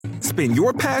spin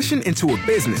your passion into a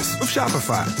business with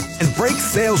Shopify and break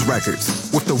sales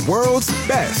records with the world's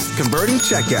best converting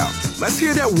checkout. Let's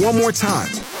hear that one more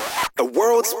time. The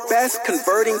world's best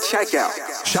converting checkout.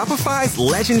 Shopify's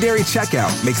legendary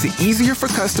checkout makes it easier for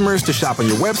customers to shop on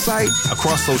your website,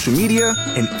 across social media,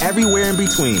 and everywhere in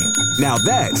between. Now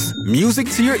that's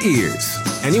music to your ears.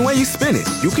 Any way you spin it,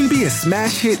 you can be a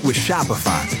smash hit with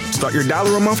Shopify. Start your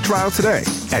 $1 a month trial today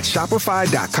at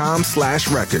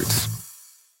shopify.com/records.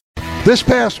 This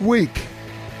past week,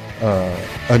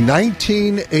 a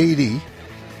 1980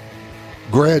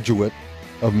 graduate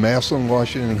of Massillon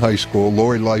Washington High School,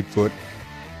 Lori Lightfoot,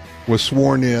 was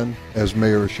sworn in as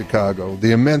mayor of Chicago.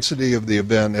 The immensity of the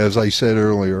event, as I said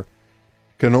earlier,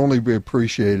 can only be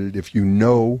appreciated if you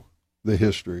know the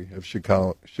history of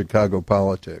Chicago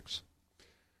politics.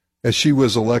 As she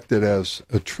was elected as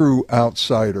a true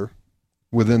outsider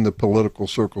within the political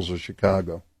circles of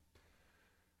Chicago.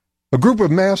 A group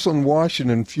of Massillon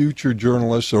Washington future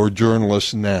journalists, or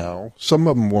journalists now, some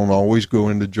of them won't always go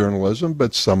into journalism,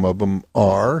 but some of them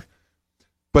are.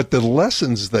 But the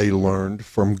lessons they learned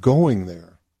from going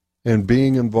there and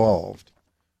being involved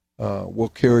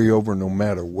will carry over no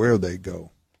matter where they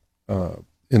go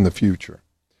in the future.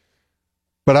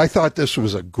 But I thought this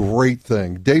was a great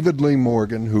thing. David Lee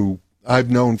Morgan, who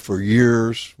I've known for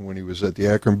years when he was at the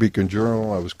Akron Beacon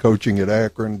Journal. I was coaching at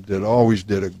Akron, always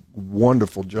did a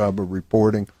wonderful job of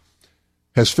reporting,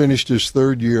 has finished his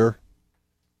third year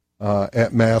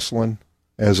at Massillon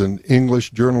as an English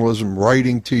journalism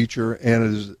writing teacher and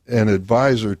as an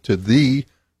advisor to the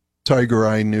Tiger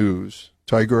Eye News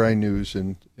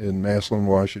in Massillon,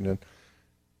 Washington.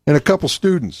 And a couple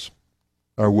students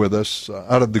are with us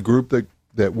out of the group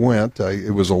that went.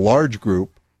 It was a large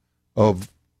group of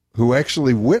who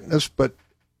actually witnessed, but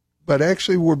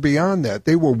actually were beyond that.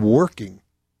 They were working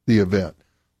the event.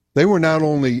 They were not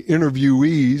only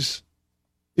interviewers,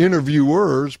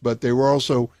 but they were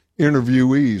also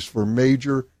interviewees for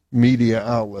major media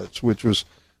outlets, which was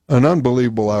an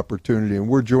unbelievable opportunity. And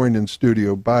we're joined in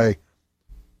studio by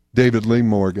David Lee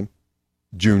Morgan,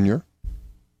 Jr.,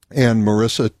 and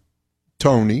Marissa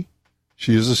Toney,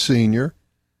 she is a senior,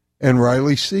 and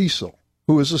Ryley Cecil,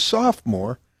 who is a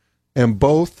sophomore, and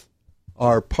both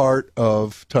are part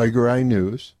of Tiger Eye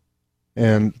News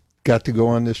and got to go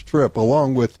on this trip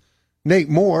along with Nate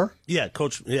Moore.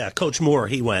 Coach Moore,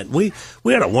 he went. We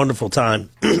had a wonderful time.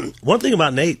 One thing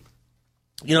about Nate,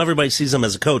 everybody sees him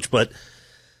as a coach, but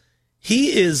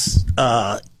he is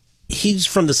he's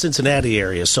from the Cincinnati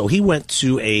area, so he went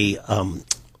to a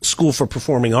school for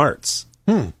performing arts.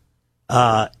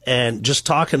 And just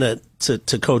talking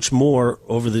to Coach Moore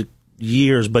over the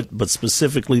years, but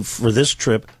specifically for this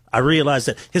trip, I realized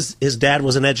that his dad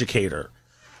was an educator.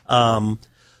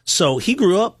 So he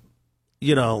grew up,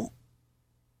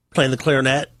 playing the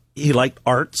clarinet. He liked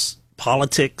arts,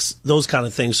 politics, those kind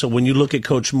of things. So when you look at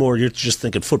Coach Moore, you're just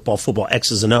thinking football,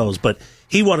 X's and O's. But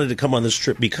he wanted to come on this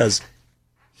trip because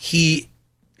he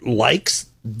likes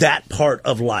that part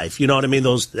of life. You know what I mean?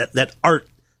 That art,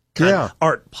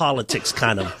 art, politics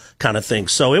kind of thing.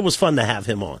 So it was fun to have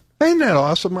him on. Ain't that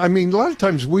awesome? I mean, a lot of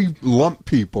times we lump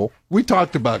people. We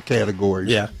talked about categories.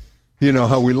 Yeah.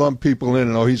 How we lump people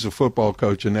in and, he's a football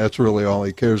coach and that's really all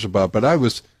he cares about. But I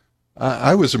was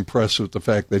impressed with the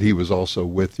fact that he was also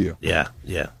with you. Yeah.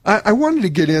 I wanted to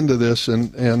get into this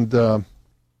and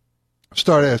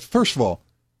start at, first of all,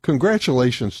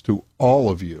 congratulations to all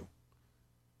of you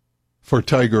for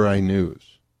Tiger Eye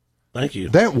News. Thank you.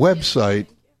 That website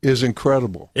is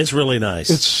incredible. It's really nice.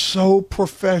 It's so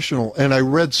professional. And I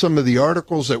read some of the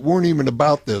articles that weren't even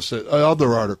about this,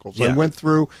 other articles. Yeah. I went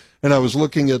through and I was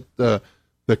looking at the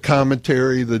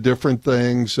commentary, the different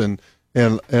things, and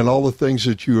all the things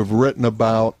that you have written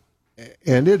about.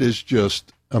 And it is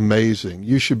just amazing.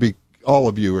 All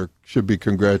of you should be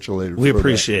congratulated. We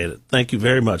appreciate it. Thank you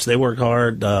very much. They work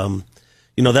hard.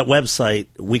 That website,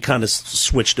 we kind of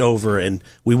switched over, and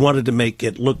we wanted to make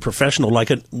it look professional, like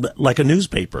a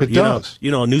newspaper. It does.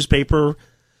 A newspaper,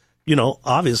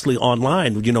 obviously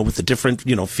online, with the different,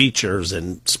 features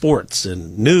and sports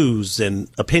and news and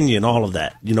opinion, all of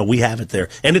that. We have it there.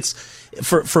 And it's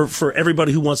for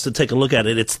everybody who wants to take a look at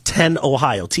it, it's 10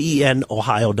 Ohio,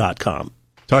 TENOhio.com.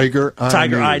 Tiger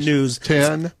Eye News.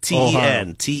 10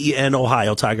 TEN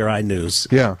Ohio, Tiger Eye News.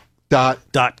 Yeah.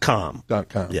 .com.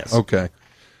 Yes. Okay.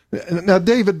 Now,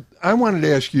 David, I wanted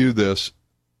to ask you this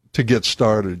to get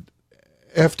started.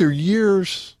 After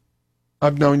years,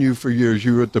 I've known you for years.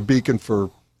 You were at the Beacon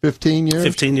for 15 years?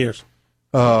 15 years.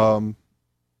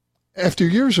 After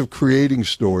years of creating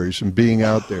stories and being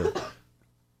out there,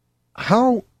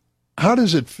 how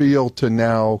does it feel to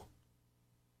now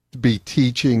be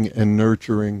teaching and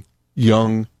nurturing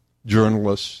young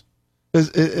journalists?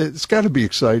 It's got to be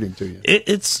exciting to you.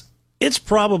 It's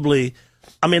probably,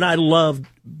 I mean, I loved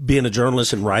being a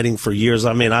journalist and writing for years.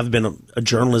 I mean, I've been a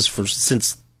journalist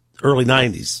since early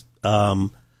 90s.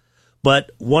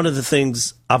 But one of the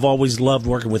things I've always loved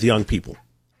working with young people.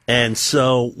 And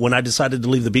so when I decided to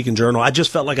leave the Beacon Journal, I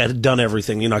just felt like I had done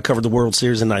everything. You know, I covered the World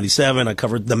Series in '97. I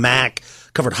covered the MAC,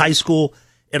 covered high school.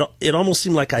 It almost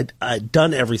seemed like I'd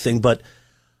done everything. But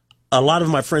a lot of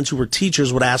my friends who were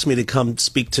teachers would ask me to come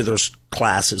speak to their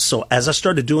classes. So as I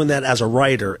started doing that as a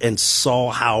writer and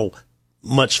saw how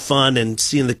much fun and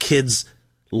seeing the kids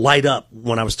light up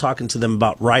when I was talking to them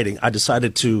about writing, I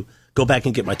decided to go back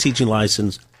and get my teaching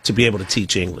license to be able to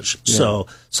teach English. Yeah.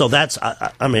 So that's,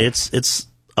 I mean, it's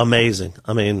amazing.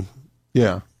 I mean,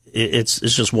 yeah, it's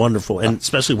just wonderful, and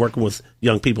especially working with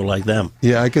young people like them.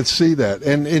 Yeah, I could see that.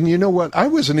 And you know what? I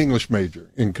was an English major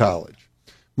in college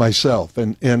myself,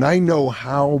 and I know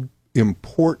how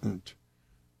important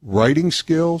writing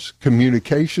skills,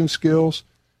 communication skills,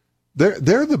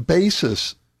 they're the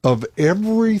basis of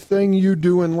everything you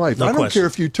do in life. No I don't question. care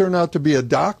if you turn out to be a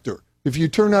doctor, if you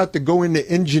turn out to go into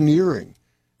engineering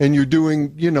and you're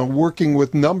doing, you know, working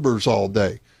with numbers all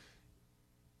day.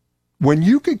 When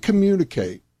you can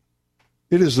communicate,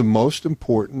 it is the most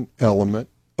important element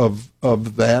of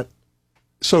that.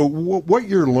 So what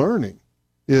you're learning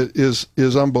is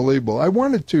unbelievable. I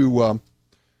wanted to.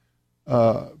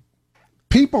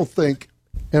 People think,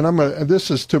 and this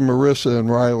is to Marissa and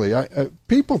Ryley.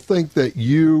 People think that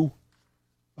you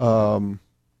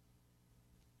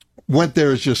went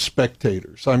there as just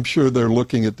spectators. I'm sure they're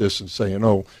looking at this and saying,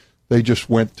 "Oh, they just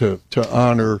went to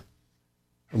honor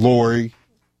Lori,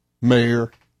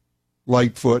 Mayor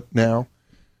Lightfoot now."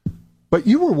 But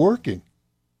you were working.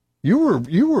 You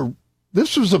were.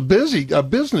 This was a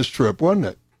business trip, wasn't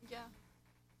it? Yeah.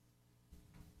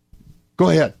 Go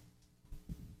ahead.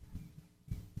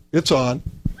 It's on.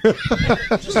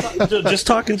 just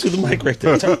talking to the mic right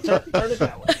there. Turn it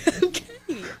that way.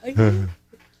 Okay.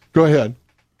 Go ahead.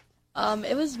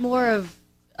 It was more of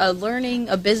learning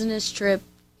a business trip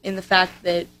in the fact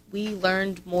that we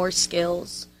learned more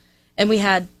skills, and we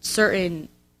had certain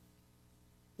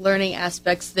learning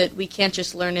aspects that we can't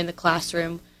just learn in the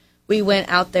classroom. We went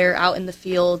out there, out in the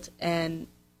field, and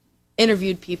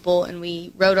interviewed people, and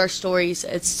we wrote our stories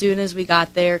as soon as we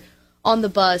got there on the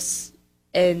bus,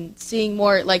 and seeing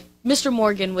more, like Mr.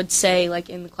 Morgan would say, like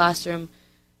in the classroom,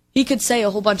 he could say a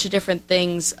whole bunch of different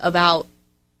things about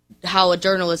how a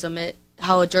journalist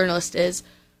is,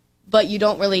 but you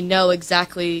don't really know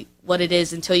exactly what it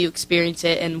is until you experience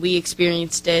it, and we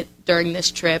experienced it during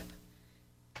this trip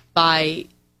by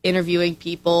interviewing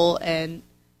people and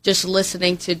just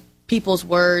listening to people's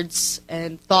words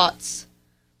and thoughts.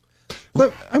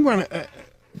 Look, I want to,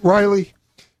 Ryley,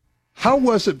 how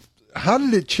was it? How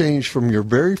did it change from your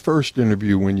very first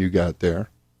interview when you got there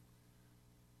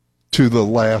to the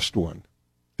last one?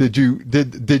 Did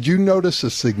you notice a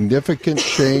significant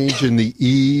change in the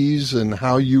ease and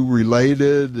how you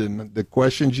related and the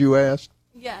questions you asked?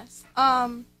 Yes.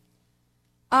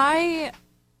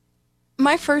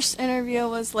 My first interview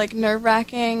was like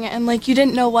nerve-wracking, and like you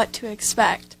didn't know what to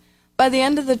expect. By the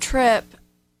end of the trip,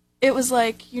 it was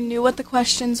like you knew what the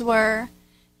questions were,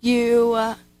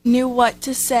 you knew what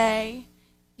to say,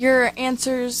 your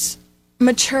answers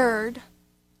matured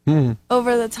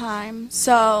over the time.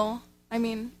 So, I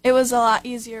mean, it was a lot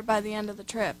easier by the end of the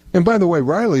trip. And by the way,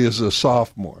 Ryley is a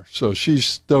sophomore, so she's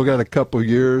still got a couple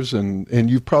years,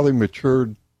 and you've probably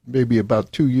matured maybe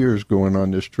about 2 years going on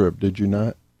this trip, did you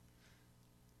not?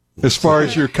 As far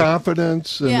as your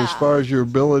confidence and as far as your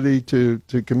ability to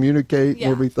communicate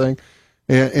and everything.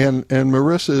 And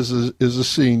Marissa is a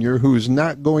senior who is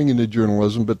not going into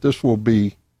journalism, but this will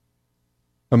be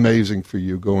amazing for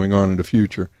you going on in the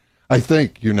future. I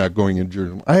think you're not going into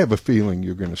journalism. I have a feeling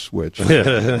you're going to switch.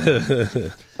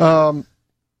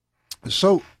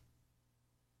 So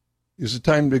is it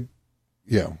time to...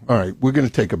 Yeah, all right. We're going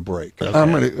to take a break.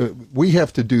 Okay. We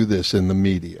have to do this in the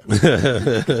media.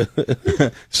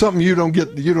 Something you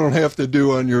don't have to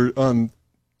do on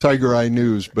Tiger Eye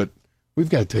News, but we've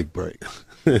got to take a break.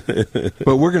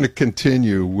 But we're going to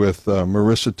continue with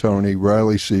Marissa Toney,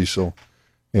 Ryley Cecil,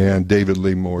 and David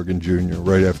Lee Morgan Jr.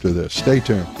 right after this. Stay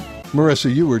tuned.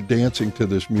 Marissa, you were dancing to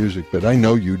this music, but I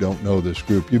know you don't know this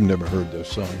group. You've never heard this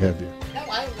song, have you? No,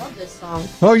 I love this song.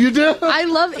 Oh, you do? I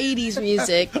love 80s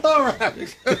music. All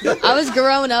right. I was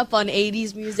growing up on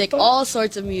 80s music, all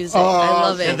sorts of music. I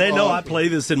love it. And they know I play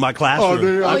this in my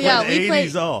classroom. Oh, yeah, we play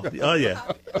 80s. Oh, yeah.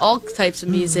 All types of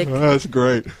music. That's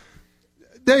great.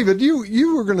 David,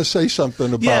 you were going to say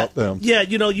something about them. Yeah,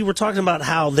 you were talking about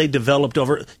how they developed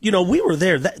over. We were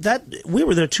there. We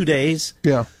were there 2 days.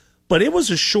 Yeah. But it was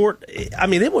a short. I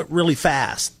mean, it went really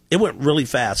fast.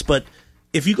 But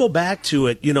if you go back to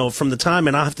it, from the time,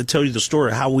 and I'll have to tell you the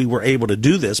story of how we were able to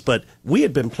do this, but we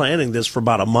had been planning this for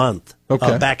about a month.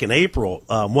 Okay. Back in April,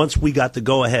 once we got the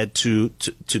go ahead to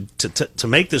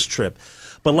make this trip.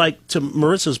 But like to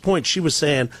Marissa's point, she was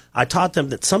saying, I taught them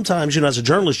that sometimes, as a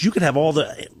journalist, you could have all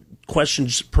the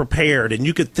questions prepared and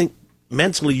you could think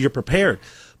mentally you're prepared.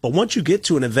 But once you get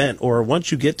to an event or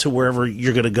once you get to wherever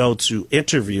you're going to go to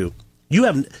interview,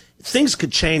 things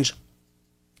could change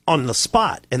on the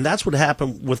spot. And that's what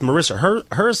happened with Marissa.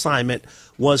 Her assignment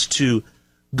was to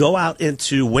go out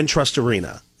into Wintrust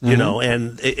Arena,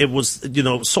 and it was,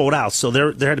 sold out. So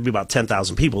there had to be about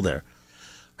 10,000 people there.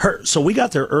 So we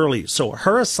got there early. So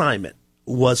her assignment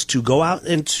was to go out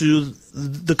into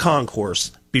the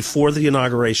concourse before the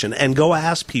inauguration and go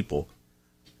ask people.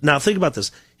 Now think about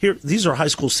this. Here, these are high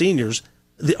school seniors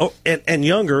and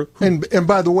younger. And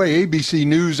by the way, ABC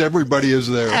News, everybody is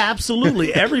there.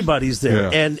 Absolutely, everybody's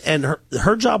there. Yeah. And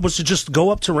her job was to just go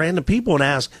up to random people and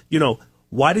ask,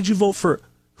 why did you vote for?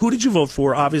 Who did you vote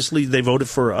for? Obviously, they voted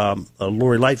for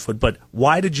Lori Lightfoot, but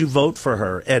why did you vote for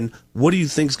her? And what do you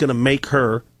think is going to make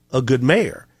her a good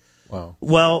mayor? Wow.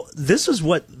 Well, this is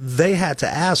what they had to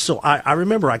ask. So I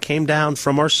remember I came down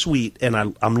from our suite, and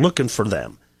I'm looking for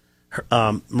them,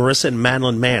 Marissa and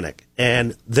Madeline Manick.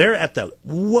 And they're at the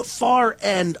far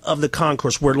end of the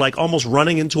concourse. We're like almost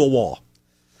running into a wall.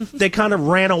 They kind of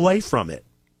ran away from it.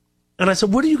 And I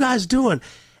said, what are you guys doing?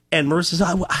 And Marissa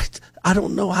said, I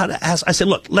don't know how to ask. I said,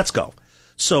 look, let's go.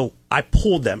 So I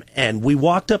pulled them, and we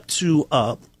walked up to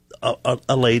a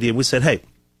lady, and we said, hey,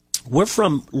 we're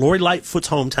from Lori Lightfoot's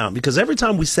hometown. Because every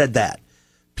time we said that,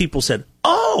 people said,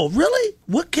 oh, really?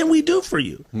 What can we do for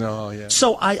you? No, yeah.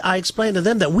 So I explained to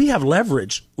them that we have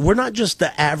leverage. We're not just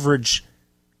the average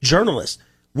journalist.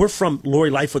 We're from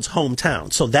Lori Lightfoot's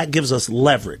hometown. So that gives us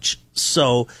leverage.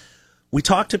 So we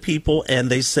talked to people, and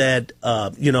they said,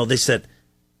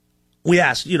 we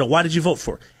asked, why did you vote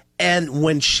for her? And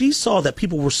when she saw that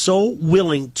people were so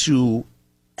willing to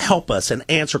help us and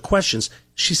answer questions,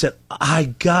 she said,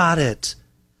 I got it.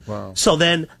 Wow. So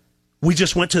then we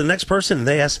just went to the next person, and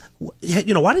they asked,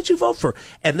 why did you vote for her?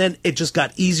 And then it just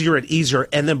got easier and easier.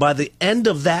 And then by the end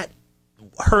of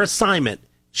her assignment,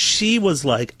 she was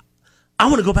like, I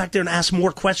want to go back there and ask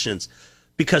more questions,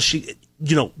 because she,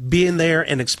 being there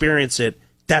and experience it,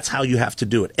 that's how you have to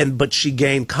do it. But she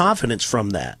gained confidence from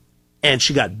that. And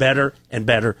she got better and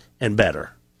better and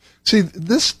better. See,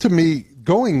 this to me,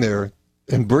 going there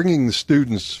and bringing the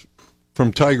students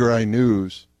from Tiger Eye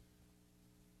News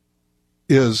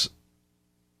is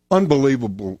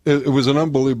unbelievable. It was an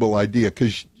unbelievable idea,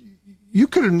 because you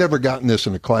could have never gotten this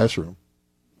in a classroom.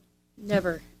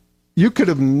 Never. You could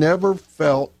have never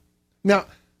felt. Now,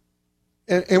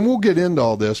 and we'll get into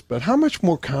all this, but how much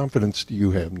more confidence do you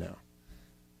have now?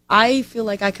 I feel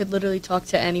like I could literally talk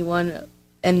to anyone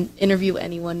and interview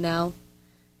anyone now,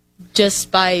 just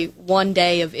by one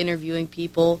day of interviewing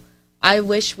people. I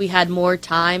wish we had more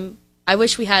time. I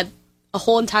wish we had a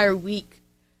whole entire week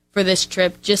for this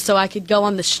trip, just so I could go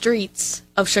on the streets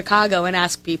of Chicago and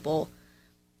ask people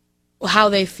how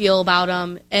they feel about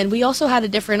them. And we also had a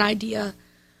different idea,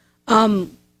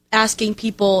 asking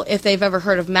people if they've ever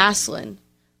heard of Massillon,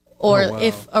 or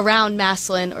if around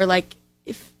Massillon, or like,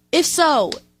 if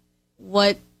so,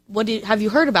 have you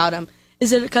heard about them?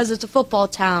 Is it because it's a football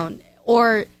town?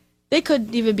 Or they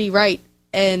could even be right,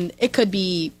 and they could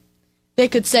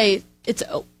say it's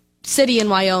a city in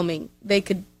Wyoming.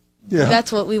 Yeah.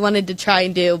 That's what we wanted to try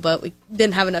and do, but we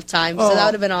didn't have enough time, so that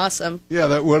would have been awesome. Yeah,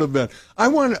 that would have been. I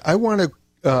want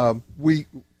to,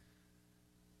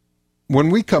 when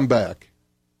we come back,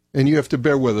 and you have to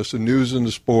bear with us, the news and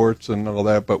the sports and all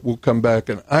that, but we'll come back,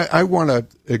 and I want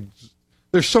to,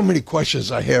 there's so many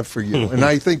questions I have for you, and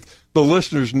I think the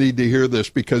listeners need to hear this,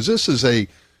 because this is a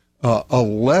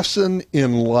lesson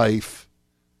in life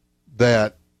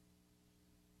that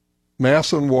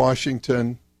Massillon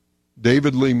Washington,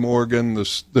 David Lee Morgan,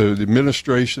 the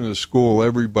administration of the school,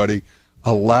 everybody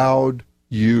allowed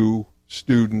you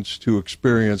students to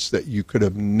experience that you could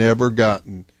have never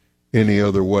gotten any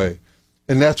other way.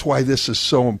 And that's why this is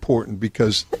so important,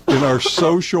 because in our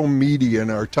social media, in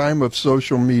our time of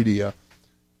social media,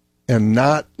 and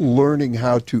not learning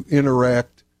how to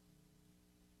interact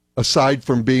aside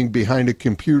from being behind a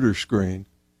computer screen,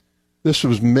 this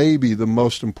was maybe the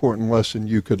most important lesson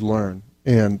you could learn.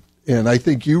 And I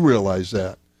think you realize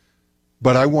that.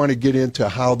 But I want to get into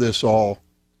how this all,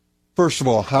 first of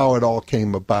all, how it all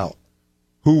came about,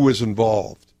 who was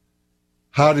involved,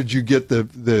 how did you get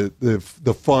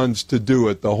the funds to do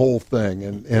it, the whole thing,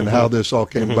 and how this all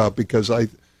came about? Because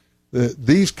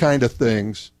these kind of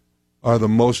things are the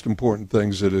most important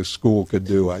things that a school could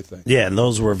do, I think. Yeah, and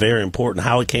those were very important.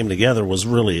 How it came together was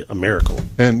really a miracle.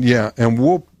 And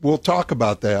we'll talk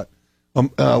about that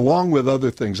along with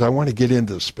other things. I want to get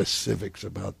into specifics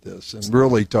about this and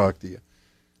really talk to you.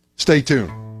 Stay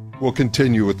tuned. We'll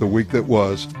continue with the week that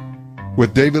was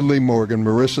with David Lee Morgan,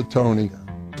 Marissa Toney,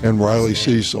 and Ryley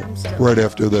Cecil right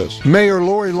after this. Mayor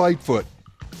Lori Lightfoot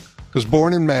was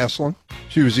born in Massillon.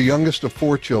 She was the youngest of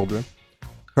 4 children.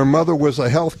 Her mother was a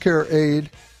healthcare aide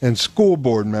and school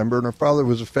board member, and her father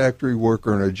was a factory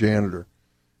worker and a janitor.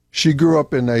 She grew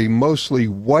up in a mostly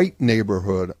white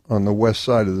neighborhood on the west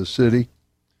side of the city.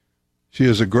 She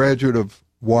is a graduate of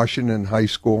Washington High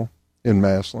School in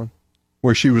Massillon,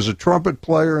 where she was a trumpet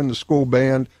player in the school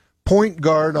band, point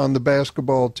guard on the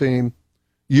basketball team,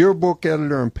 yearbook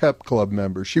editor, and pep club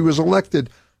member. She was elected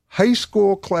high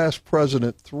school class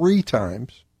president 3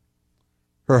 times.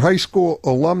 Her high school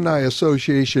alumni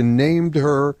association named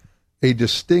her a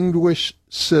distinguished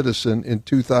citizen in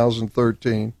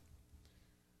 2013.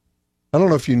 I don't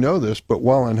know if you know this, but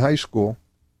while in high school,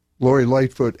 Lori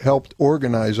Lightfoot helped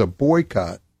organize a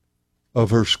boycott of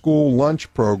her school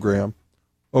lunch program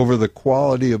over the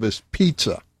quality of his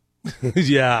pizza.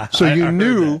 Yeah. So you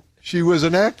knew she was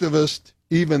an activist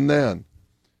even then.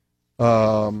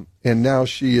 And now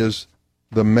she is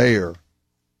the mayor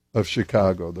of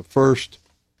Chicago, the first.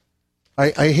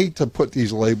 I hate to put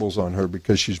these labels on her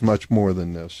because she's much more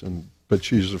than this, but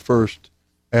she's the first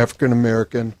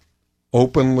African-American,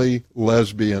 openly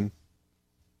lesbian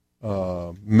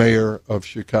mayor of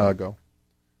Chicago.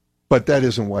 But that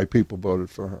isn't why people voted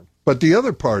for her. But the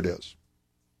other part is,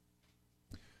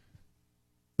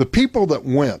 the people that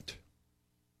went,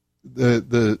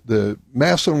 the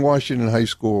Massillon Washington High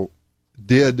School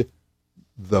did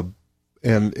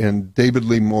and David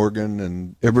Lee Morgan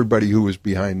and everybody who was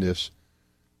behind this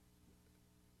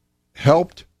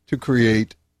helped to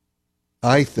create,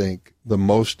 I think, the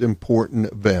most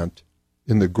important event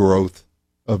in the growth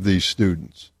of these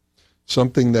students,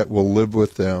 something that will live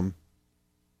with them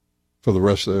for the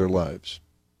rest of their lives.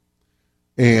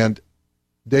 And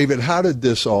David, how did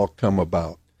this all come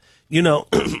about? You know,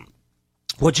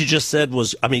 what you just said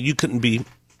was, I mean, you couldn't be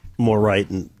more right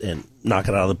and knock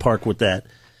it out of the park with that.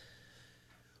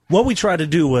 What we tried to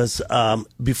do was,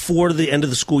 before the end of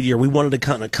the school year, we wanted to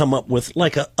kind of come up with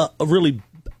like a really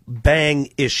bang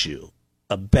issue,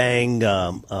 a bang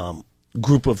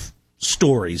group of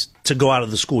stories to go out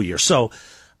of the school year. So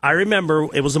I remember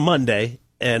it was a Monday,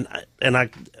 and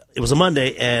it was a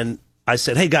Monday, and I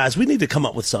said, hey, guys, we need to come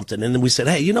up with something. And then we said,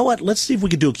 hey, you know what? Let's see if we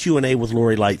could do a Q&A with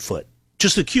Lori Lightfoot.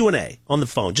 Just a Q&A on the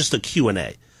phone, just a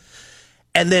Q&A.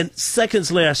 And then seconds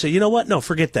later, I said, you know what? No,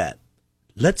 forget that.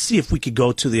 Let's see if we could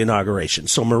go to the inauguration.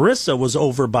 So Marissa was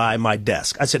over by my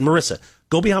desk. I said, Marissa,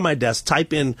 go behind my desk,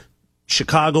 type in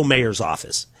Chicago mayor's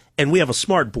office. And we have a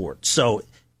smart board, so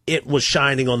it was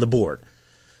shining on the board.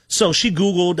 So she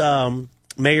Googled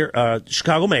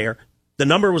Chicago mayor. The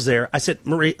number was there. I said,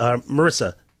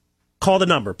 Marissa, call the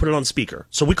number, put it on speaker.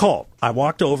 So we called. I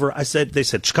walked over. They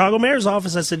said, Chicago mayor's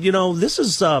office. I said, you know, this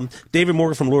is David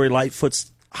Morgan from Lori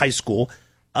Lightfoot's high school.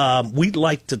 We'd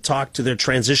like to talk to their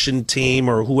transition team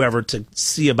or whoever to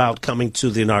see about coming to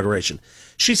the inauguration.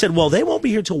 She said, well, they won't be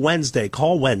here till Wednesday.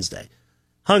 Call Wednesday.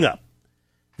 Hung up.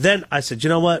 Then I said, you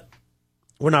know what?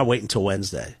 We're not waiting till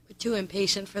Wednesday. We're too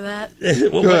impatient for that.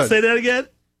 Let's say that again.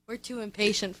 We're too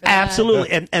impatient for that.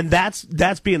 Absolutely. And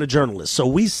that's being a journalist. So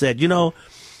we said, you know,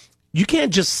 you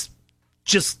can't just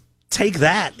take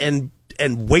that and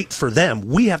wait for them.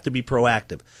 We have to be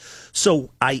proactive. So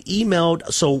I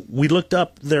emailed. So we looked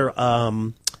up their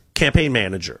campaign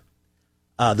manager.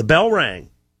 The bell rang.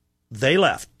 They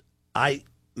left. I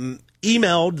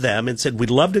emailed them and said, we'd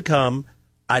love to come.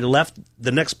 I left.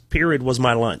 The next period was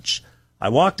my lunch. I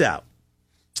walked out.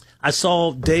 I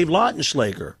saw Dave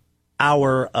Lautenschlager,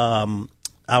 well,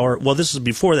 this is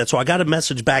before that. So I got a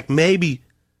message back maybe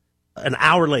an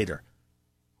hour later.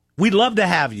 We'd love to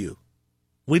have you.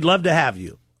 We'd love to have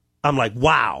you. I'm like,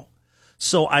 wow.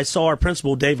 So I saw our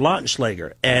principal, Dave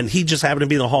Lautenschlager, and he just happened to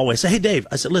be in the hallway. I said, hey, Dave.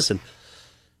 I said, listen,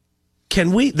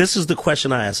 this is the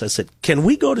question I asked. I said, can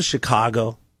we go to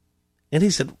Chicago? And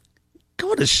he said,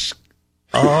 go to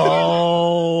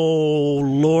Oh,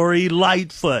 Lori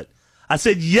Lightfoot. I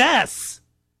said, yes.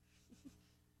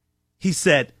 He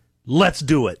said, let's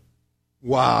do it.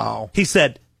 Wow. He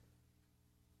said,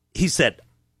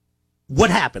 what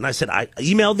happened? I said, I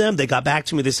emailed them. They got back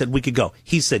to me. They said we could go.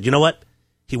 He said, you know what?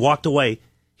 He walked away.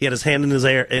 He had his hand in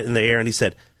the air, and he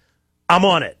said, I'm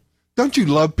on it. Don't you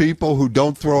love people who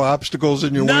don't throw obstacles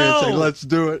in your way and say, let's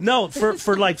do it? No,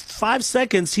 for like 5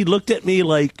 seconds, he looked at me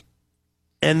like,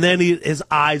 and then his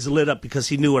eyes lit up because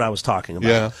he knew what I was talking about.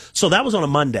 Yeah. So that was on a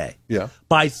Monday. Yeah.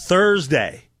 By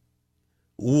Thursday,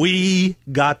 we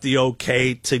got the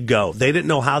okay to go. They didn't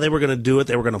know how they were going to do it.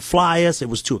 They were going to fly us. It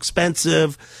was too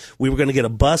expensive. We were going to get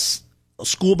a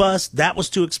school bus. That was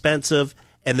too expensive.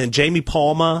 And then Jamie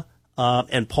Palma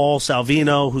and Paul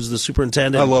Salvino, who's the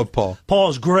superintendent. I love Paul.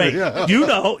 Paul's great. Yeah. You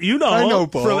know I know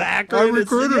Paul. From Akron. I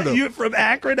recruited him. You from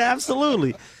Akron,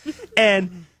 absolutely.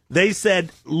 And they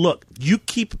said, look, you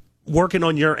keep working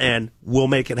on your end. We'll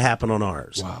make it happen on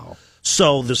ours. Wow.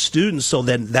 So the students,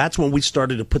 then that's when we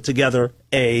started to put together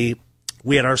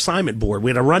we had our assignment board,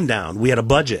 we had a rundown, we had a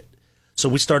budget. So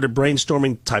we started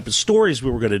brainstorming type of stories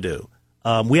we were going to do.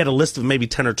 We had a list of maybe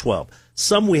 10 or 12.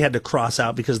 Some we had to cross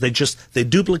out because they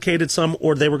duplicated some,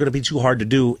 or they were going to be too hard to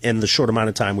do in the short amount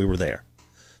of time we were there.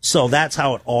 So that's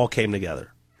how it all came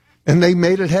together. And they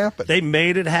made it happen. They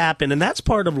made it happen, and that's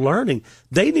part of learning.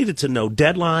 They needed to know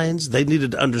deadlines. They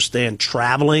needed to understand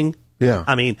traveling. Yeah.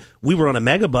 I mean, we were on a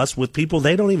megabus with people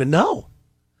they don't even know.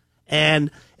 And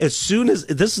this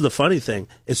is the funny thing,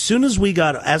 as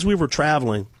we were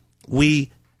traveling,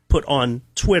 we put on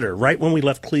Twitter right when we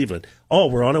left Cleveland,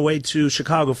 we're on our way to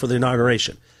Chicago for the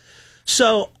inauguration.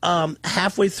 So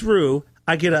halfway through,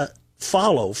 I get a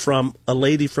follow from a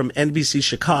lady from NBC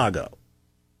Chicago.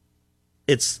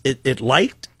 It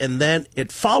liked, and then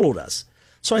it followed us.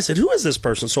 So I said, who is this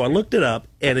person? So I looked it up,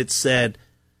 and it said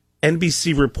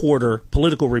NBC reporter,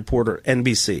 political reporter,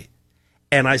 NBC.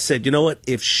 And I said, you know what?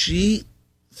 If she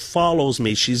follows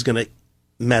me, she's going to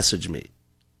message me.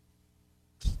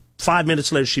 5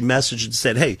 minutes later, she messaged and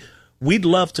said, hey, we'd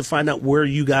love to find out where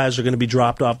you guys are going to be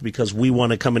dropped off because we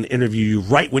want to come and interview you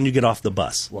right when you get off the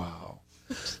bus. Wow.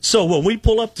 So when we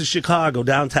pull up to Chicago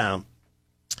downtown,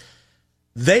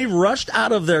 they rushed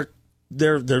out of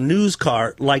their news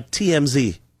car like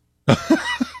TMZ.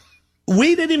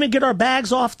 We didn't even get our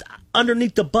bags off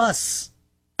underneath the bus.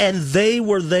 And they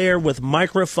were there with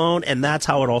microphone, and that's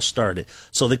how it all started.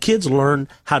 So the kids learned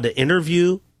how to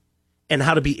interview and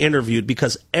how to be interviewed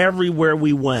because everywhere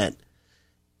we went,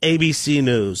 ABC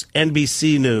News,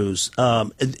 NBC News,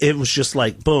 it was just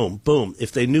like boom, boom.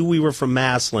 If they knew we were from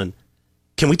Massillon,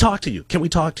 can we talk to you? Can we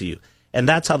talk to you? And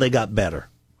that's how they got better.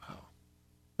 Wow.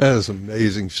 That is an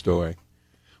amazing story.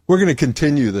 We're going to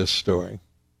continue this story.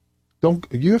 Don't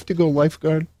you have to go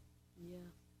lifeguard? Yeah.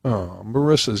 Oh,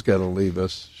 Marissa's got to leave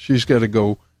us. She's got to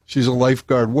go. She's a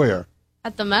lifeguard where?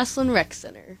 At the Massillon Rec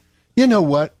Center. You know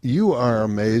what? You are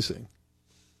amazing.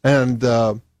 And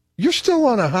you're still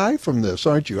on a high from this,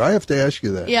 aren't you? I have to ask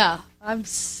you that. Yeah, I'm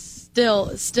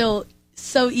still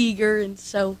so eager and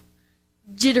so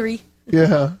jittery.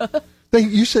 Yeah.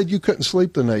 You said you couldn't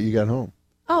sleep the night you got home.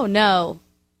 Oh no,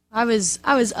 I was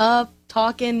up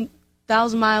talking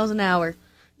 1,000 miles an hour.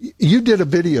 You did a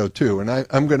video too, and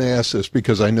I'm going to ask this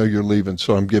because I know you're leaving,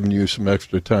 so I'm giving you some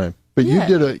extra time. But yeah.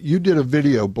 you did a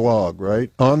video blog, right?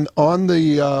 On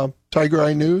the Tiger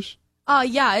Eye News?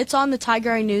 Yeah, it's on the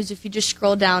Tiger Eye News. If you just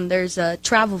scroll down, there's a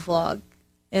travel vlog,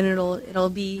 and it'll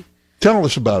be. Tell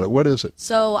us about it. What is it?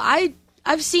 So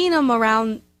I've seen them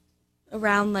around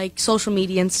like social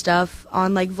media and stuff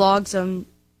on like vlogs on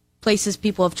places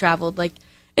people have traveled. Like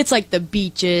it's like the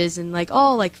beaches and like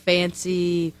all like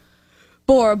fancy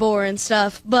Bora Bora and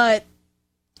stuff. But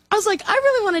I was like, I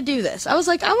really want to do this. I was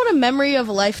like, I want a memory of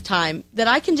a lifetime that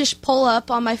I can just pull up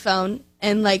on my phone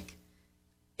and like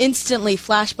instantly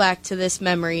flash back to this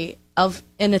memory of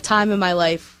in a time in my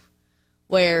life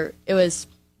where it was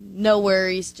no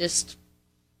worries, just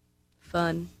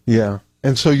fun. Yeah.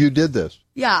 And so you did this.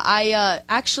 Yeah, I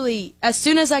actually, as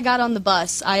soon as I got on the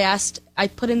bus, I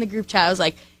put in the group chat, I was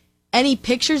like, any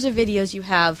pictures or videos you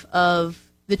have of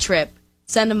the trip,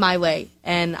 send them my way.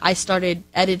 And I started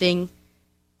editing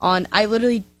I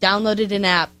literally downloaded an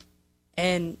app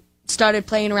and started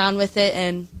playing around with it,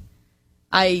 and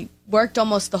I worked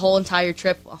almost the whole entire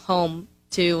trip home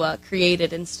to create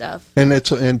it and stuff.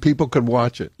 And people could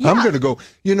watch it. Yeah. I'm going to go.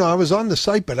 You know, I was on the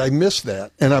site, but I missed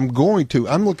that, and I'm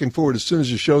looking forward as soon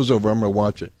as the show's over. I'm going to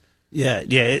watch it. Yeah,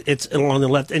 it's along the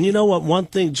left. And you know what? One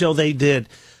thing, Joe, they did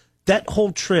that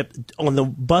whole trip on the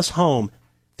bus home.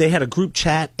 They had a group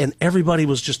chat, and everybody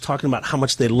was just talking about how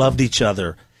much they loved each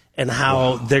other and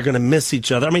how they're going to miss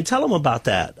each other. I mean, tell them about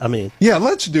that. I mean, yeah,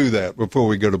 let's do that before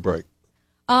we go to break.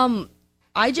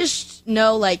 I just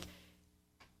know, like,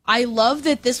 I love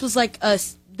that this was like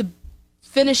the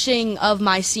finishing of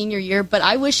my senior year, but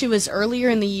I wish it was earlier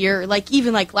in the year. Like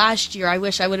even like last year, I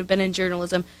wish I would have been in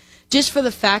journalism, just for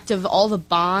the fact of all the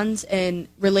bonds and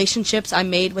relationships I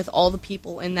made with all the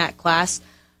people in that class.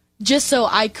 just so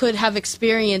I could have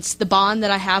experienced the bond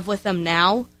that I have with them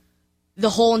now the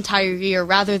whole entire year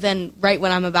rather than right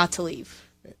when I'm about to leave.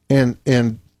 And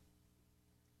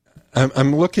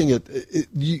I'm looking at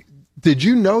did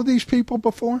you know these people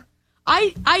before?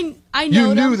 I know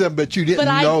you knew them, but you didn't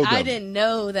know them. I didn't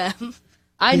know them.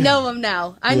 I know them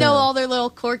now. I know all their little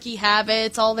quirky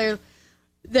habits, all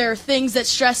their things that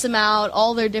stress them out,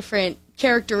 all their different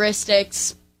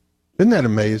characteristics. Isn't that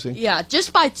amazing? Yeah,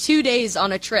 just by 2 days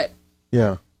on a trip.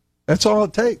 Yeah, that's all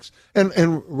it takes. And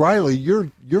Ryley,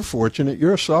 you're fortunate.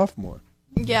 You're a sophomore.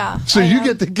 Yeah. So you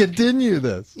get to continue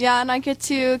this. Yeah, and I get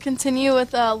to continue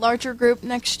with a larger group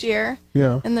next year.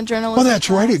 Yeah. In the journalism. Oh, that's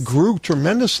class. right. It grew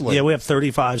tremendously. Yeah, we have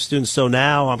 35 students. So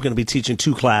now I'm going to be teaching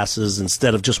 2 classes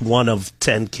instead of just one of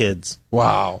 10 kids.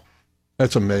 Wow,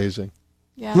 that's amazing.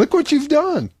 Yeah. Look what you've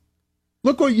done.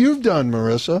 Look what you've done,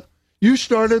 Marissa. You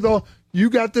started all. You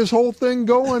got this whole thing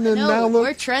going, and now look.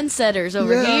 We're trendsetters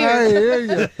over here. I hear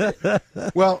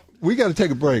you. Well, we got to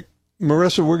take a break.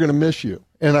 Marissa, we're going to miss you.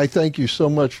 And I thank you so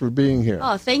much for being here.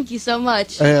 Oh, thank you so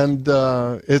much. And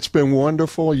it's been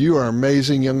wonderful. You are an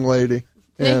amazing young lady.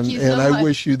 Thank you so and I much.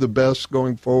 wish you the best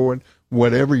going forward,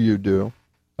 whatever you do.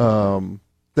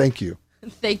 Thank you.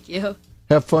 Thank you.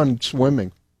 Have fun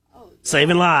swimming.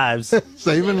 Saving lives.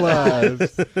 Saving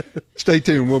lives. Stay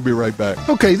tuned. We'll be right back.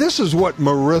 Okay, this is what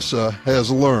Marissa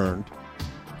has learned.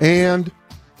 And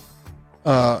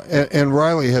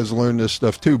Ryley has learned this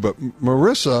stuff too. But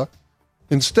Marissa,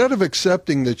 instead of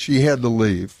accepting that she had to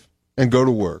leave and go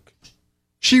to work,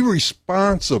 she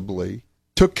responsibly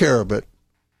took care of it,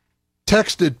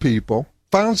 texted people,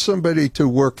 found somebody to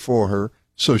work for her.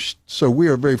 So we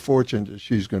are very fortunate that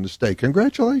she's going to stay.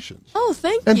 Congratulations. Oh,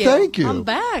 thank and you. Thank you. I'm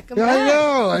back.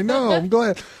 Yeah, I know. I'm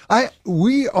glad. I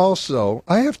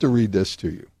have to read this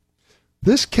to you.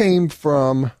 This came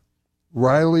from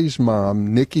Ryley's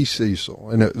mom, Ryley Cecil,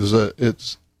 and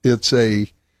it's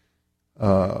a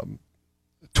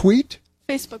tweet?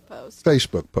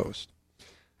 Facebook post.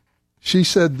 She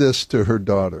said this to her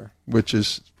daughter, which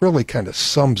is really kind of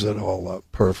sums it all up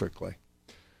perfectly.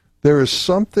 There is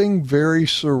something very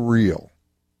surreal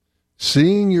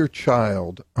seeing your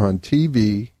child on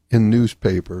TV, in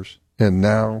newspapers, and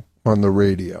now on the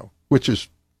radio, which is,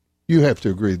 you have to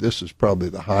agree, this is probably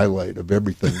the highlight of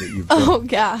everything that you've done. Oh,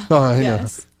 yeah. Oh, I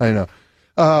yes. know.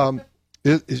 I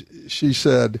know. She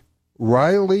said,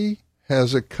 Ryley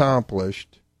has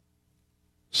accomplished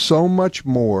so much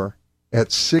more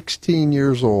at 16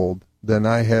 years old than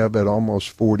I have at almost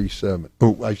 47.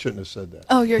 Oh, I shouldn't have said that.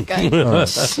 Oh, you're good.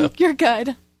 You're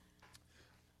good.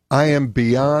 I am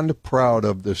beyond proud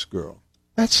of this girl.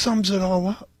 That sums it all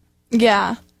up.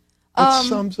 Yeah. That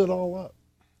sums it all up.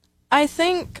 I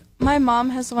think my mom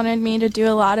has wanted me to do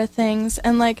a lot of things,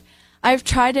 and, like, I've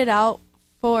tried it out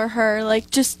for her. Like,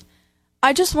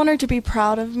 I just want her to be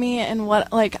proud of me and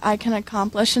what, like, I can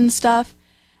accomplish and stuff.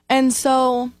 And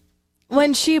so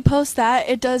when she posts that,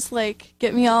 it does, like,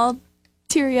 get me all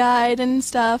teary-eyed and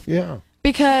stuff. Yeah.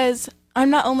 Because I'm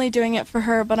not only doing it for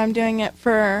her, but I'm doing it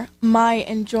for my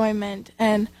enjoyment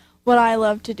and what I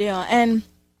love to do. And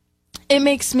it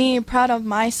makes me proud of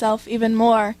myself even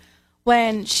more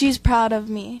when she's proud of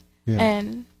me. Yeah.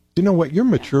 And you know what? You're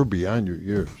mature beyond your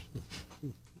years.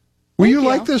 Were you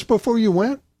like this before you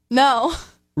went? No.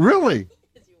 Really?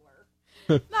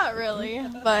 Not really,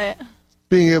 but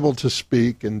Being able to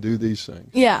speak and do these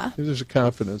things. yeah. There's a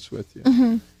confidence with you.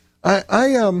 Mm-hmm.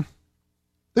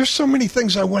 There's so many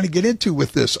things I want to get into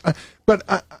with this, but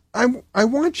I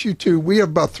want you to. We have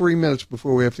about 3 minutes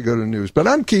before we have to go to the news, but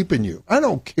I'm keeping you. I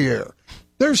don't care.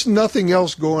 There's nothing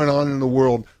else going on in the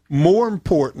world more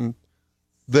important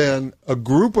than a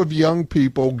group of young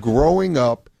people growing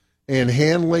up and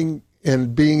handling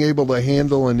and being able to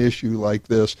handle an issue like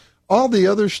this. All the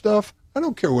other stuff, I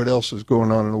don't care what else is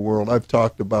going on in the world. I've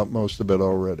talked about most of it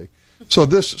already. So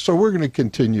we're going to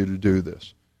continue to do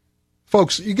this.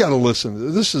 Folks, you got to listen to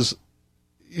this. This is,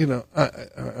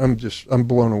 I'm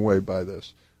blown away by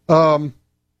this. What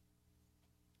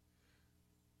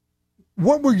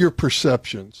were your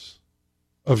perceptions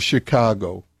of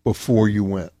Chicago before you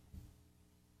went?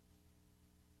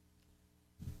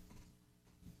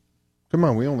 Come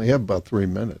on, we only have about 3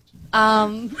 minutes.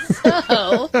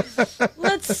 So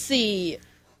let's see.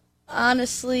 I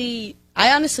honestly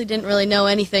didn't really know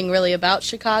anything really about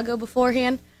Chicago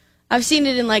beforehand. I've seen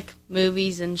it in, like,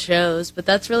 movies and shows, but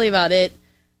that's really about it.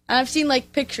 I've seen,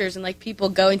 like, pictures and, like, people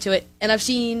going to it, and I've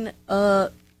seen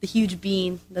the huge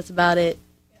bean. That's about it.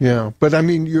 Yeah, but I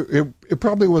mean, it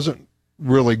probably wasn't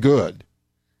really good.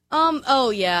 Oh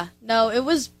yeah, no, it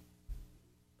was.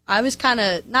 I was kind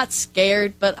of not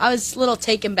scared, but I was a little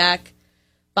taken back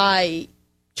by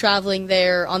traveling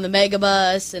there on the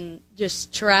megabus and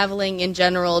just traveling in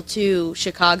general to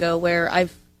Chicago, where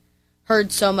I've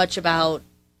heard so much about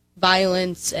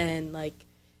violence and like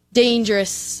dangerous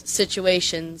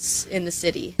situations in the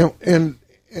city. And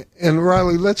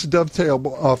Ryley, let's dovetail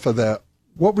off of that.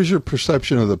 What was your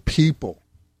perception of the people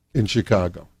in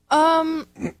Chicago?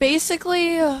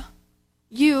 Basically,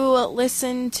 you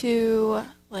listen to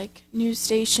like news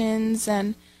stations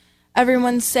and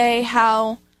everyone say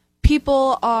how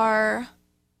people are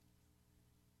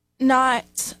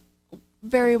not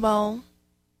very well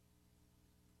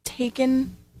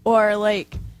taken or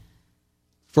like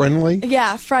Friendly?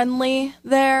 Yeah, friendly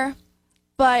there.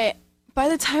 But by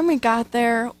the time we got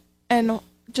there and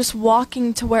just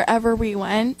walking to wherever we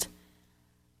went,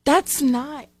 that's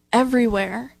not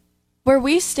everywhere. Where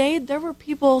we stayed, there were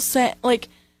people like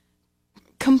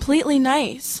completely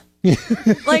nice.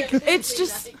 Like it's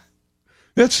just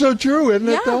That's so true, isn't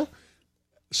it Yeah. though?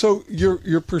 So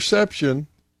your perception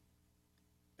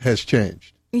has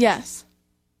changed yes.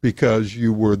 because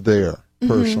you were there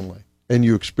personally and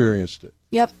you experienced it.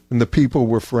 Yep. And the people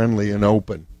were friendly and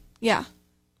open. Yeah.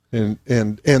 And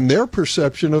their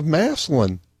perception of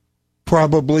Massillon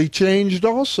probably changed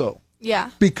also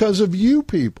Yeah. because of you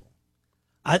people.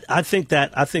 I think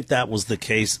that was the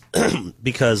case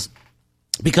because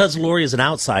Lori is an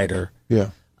outsider.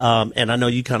 Yeah. And I know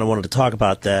you kind of wanted to talk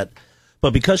about that,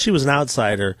 but because she was an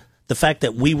outsider, the fact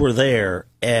that we were there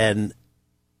and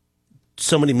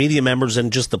so many media members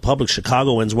and just the public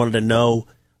Chicagoans wanted to know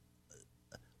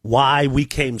why we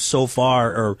came so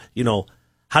far, or, you know,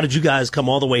 how did you guys come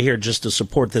all the way here just to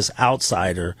support this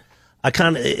outsider? I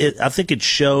think it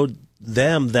showed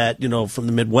them that, you know, from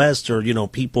the Midwest or, you know,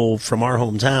 people from our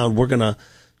hometown, we're going to,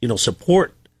 you know,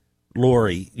 support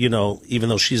Lori, you know, even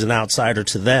though she's an outsider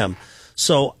to them.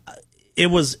 So it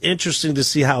was interesting to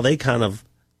see how they kind of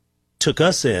took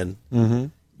us in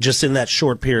just in that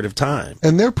short period of time.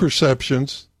 And their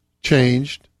perceptions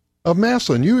changed of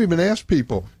Massillon. You even asked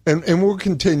people, and we'll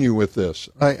continue with this.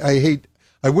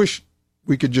 I wish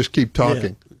we could just keep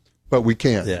talking, but we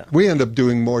can't. Yeah. We end up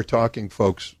doing more talking,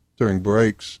 folks, during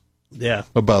breaks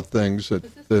about things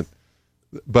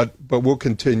but we'll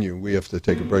continue. We have to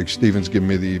take a break. Steven's giving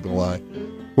me the evil eye.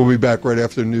 We'll be back right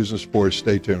after the news and sports.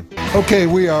 Stay tuned. Okay,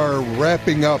 we are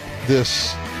wrapping up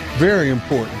this very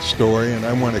important story, and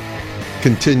I want to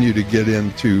continue to get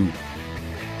into,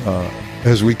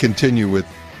 as we continue with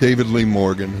David Lee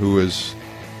Morgan, who is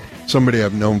somebody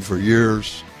I've known for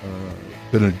years,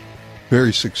 been a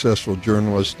very successful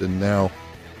journalist and now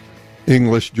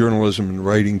English journalism and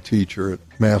writing teacher at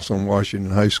Massillon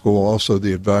Washington High School, also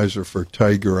the advisor for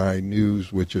Tiger Eye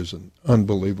News, which is an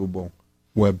unbelievable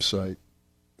website.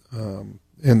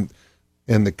 And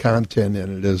the content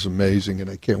in it is amazing, and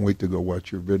I can't wait to go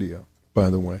watch your video, by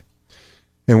the way.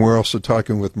 And we're also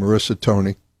talking with Marissa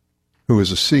Toney, who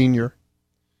is a senior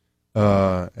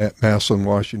at Massillon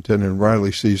Washington, and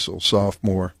Ryley Cecil,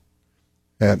 sophomore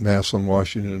at Massillon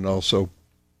Washington, and also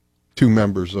two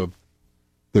members of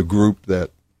the group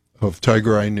of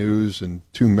Tiger Eye News, and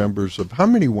two members of, how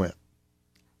many went?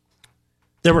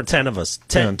 There were 10 of us.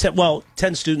 10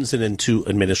 students and then 2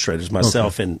 administrators,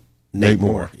 myself and Nate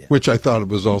Moore. Yeah. Which I thought it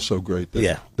was also great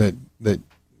that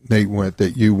Nate went,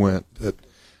 that you went,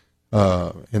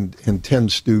 and 10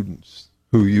 students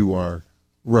who you are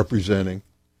representing,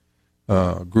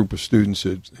 a group of students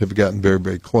that have gotten very,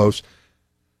 very close.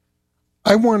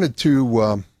 I wanted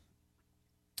to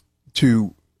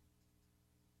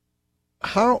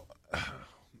how,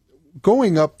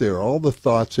 going up there, all the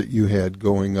thoughts that you had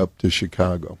going up to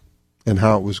Chicago and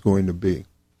how it was going to be,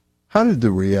 how did the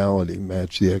reality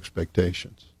match the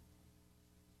expectations?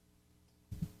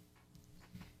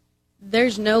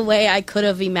 There's no way I could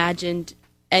have imagined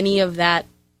any of that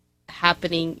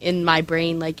happening in my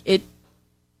brain. Like, it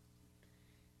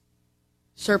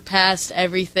surpassed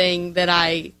everything that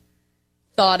I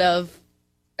thought of,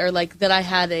 or like that I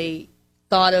had a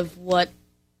thought of what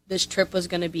this trip was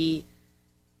going to be.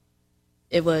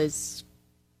 It was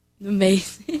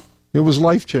amazing. It was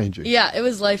life-changing. Yeah, it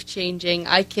was life-changing.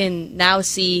 I can now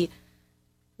see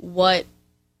what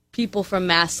people from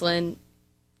Massillon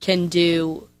can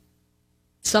do,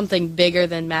 something bigger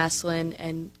than Massillon,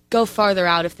 and go farther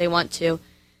out if they want to.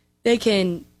 They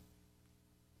can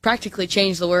practically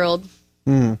change the world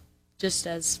just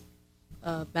as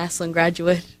a Massillon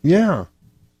graduate. Yeah.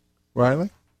 Ryley?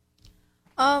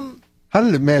 How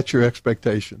did it match your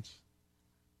expectations?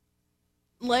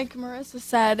 Like Marissa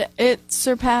said, it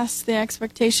surpassed the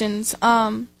expectations.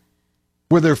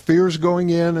 Were there fears going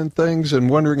in and things and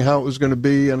wondering how it was going to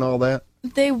be and all that?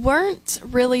 They weren't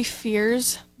really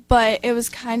fears, but it was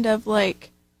kind of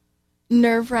like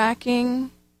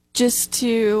nerve-wracking just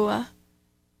to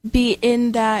be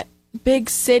in that big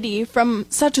city from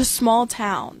such a small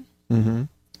town. Mm-hmm.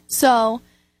 So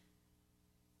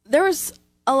there was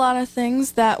a lot of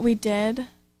things that we did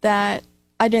that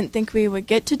I didn't think we would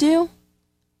get to do.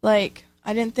 Like,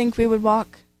 I didn't think we would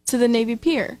walk to the Navy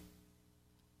Pier.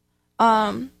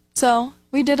 So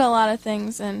we did a lot of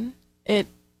things, and it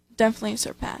definitely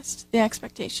surpassed the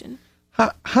expectation.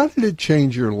 How did it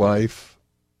change your life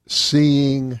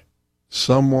seeing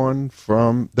someone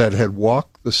that had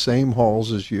walked the same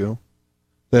halls as you,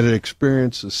 that had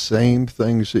experienced the same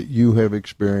things that you have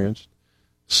experienced,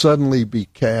 suddenly be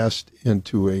cast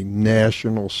into a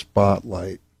national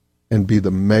spotlight and be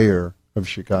the mayor of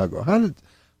Chicago?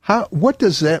 What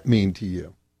does that mean to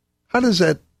you? How does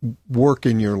that work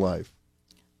in your life?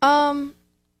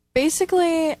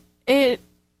 Basically, it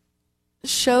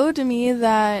showed me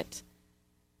that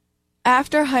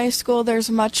after high school, there's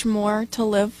much more to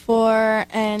live for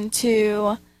and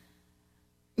to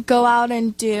go out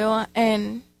and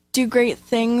do great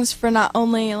things for not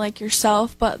only like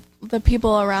yourself, but the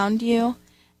people around you.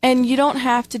 And you don't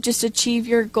have to just achieve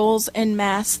your goals in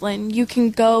Massillon. You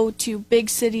can go to big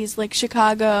cities like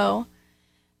Chicago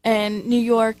and New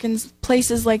York and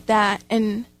places like that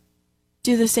and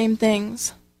do the same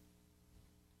things.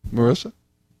 Marissa?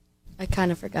 I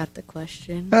kind of forgot the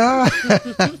question. What?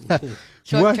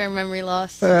 Short-term memory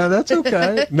loss. That's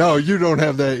okay. No, you don't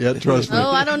have that yet, trust me. Oh,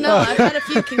 I don't know. I've had a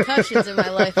few concussions in my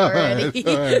life already.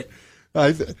 All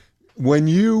right. When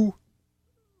you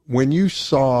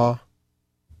saw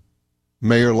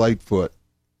Mayor Lightfoot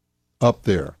up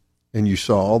there, and you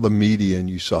saw all the media, and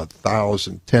you saw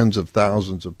tens of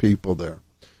thousands of people there,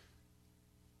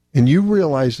 and you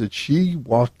realized that she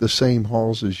walked the same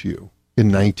halls as you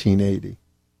in 1980,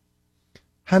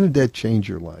 how did that change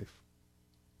your life?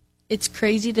 It's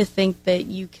crazy to think that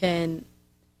you can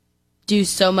do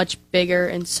so much bigger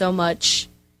and so much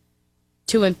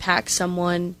to impact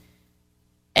someone,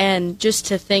 and just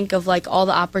to think of like all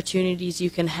the opportunities you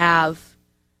can have.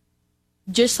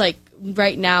 Just like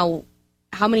right now,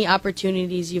 how many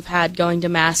opportunities you've had going to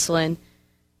Massillon,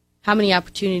 how many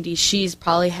opportunities she's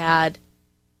probably had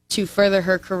to further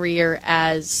her career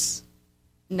as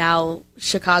now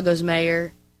Chicago's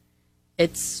mayor.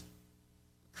 It's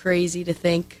crazy to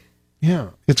think. Yeah,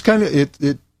 it's kind of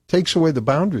it takes away the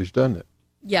boundaries, doesn't it?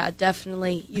 Yeah,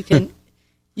 definitely.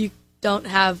 You don't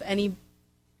have any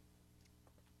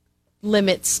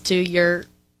limits to your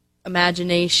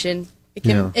imagination.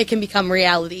 It can become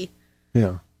reality.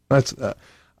 Yeah, that's did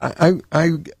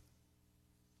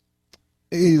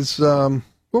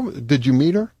you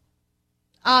meet her?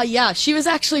 Yeah, she was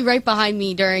actually right behind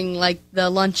me during like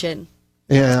the luncheon.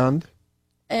 And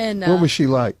what was she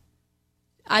like?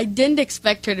 I didn't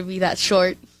expect her to be that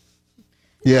short.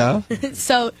 Yeah.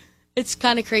 So it's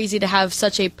kind of crazy to have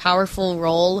such a powerful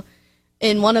role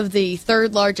in one of the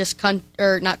third largest in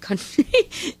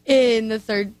the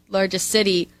third largest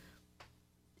city,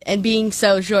 and being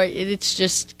so short. It's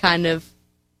just kind of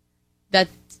that.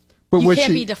 But you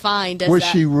can't be defined as that. Was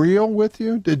she real with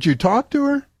you? Did you talk to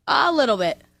her? A little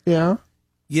bit. Yeah.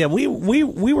 Yeah, we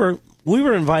were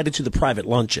invited to the private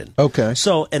luncheon. Okay.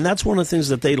 So, and that's one of the things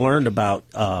that they learned about,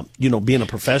 being a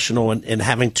professional and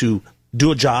having to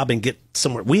do a job and get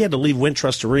somewhere. We had to leave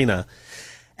Wintrust Arena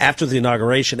after the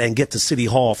inauguration and get to City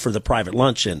Hall for the private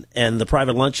luncheon. And the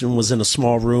private luncheon was in a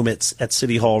small room at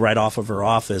City Hall right off of her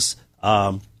office.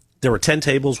 There were 10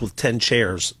 tables with 10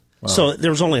 chairs. Wow. So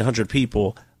there was only 100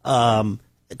 people,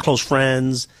 close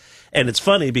friends. And it's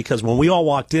funny because when we all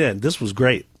walked in, this was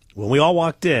great. When we all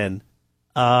walked in,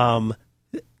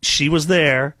 she was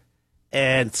there,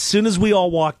 and as soon as we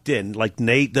all walked in, like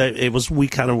Nate, we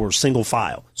kind of were single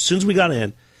file. As soon as we got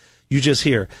in, you just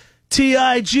hear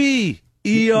TIGERS,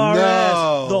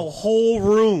 no. the whole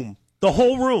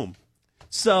room.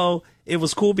 So it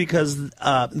was cool because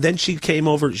then she came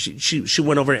over. She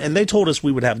went over, and they told us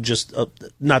we would have just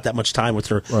not that much time with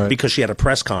her because she had a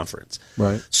press conference.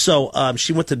 Right. So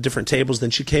she went to different tables. Then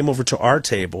she came over to our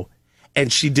table,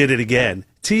 and she did it again.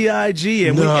 TIG,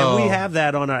 and we have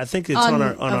that on our. I think it's on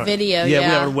our video. Yeah, we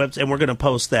have our website, and we're going to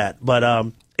post that.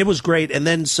 But it was great. And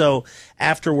then so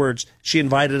afterwards, she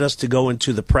invited us to go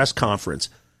into the press conference.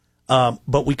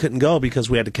 But we couldn't go because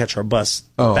we had to catch our bus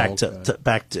back to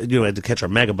had to catch our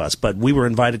mega bus. But we were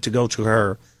invited to go to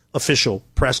her official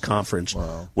press conference,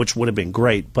 which would have been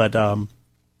great. But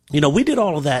we did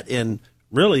all of that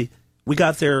we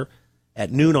got there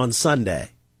at noon on Sunday,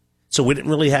 so we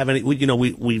didn't really have any.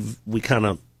 We kind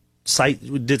of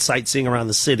did sightseeing around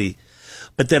the city,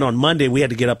 but then on Monday we had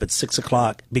to get up at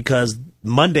 6:00 because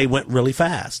Monday went really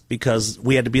fast because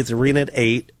we had to be at the arena at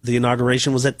 8. The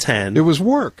inauguration was at 10. It was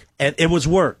work. And it was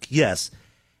work, yes.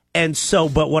 And so,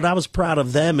 but what I was proud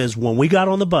of them is when we got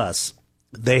on the bus,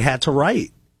 they had to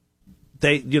write.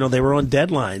 They were on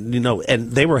deadline,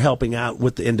 and they were helping out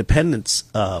with the independence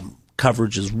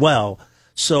coverage as well.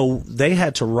 So they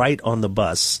had to write on the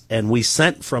bus, and we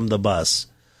sent from the bus.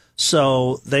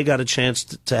 So they got a chance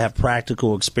to have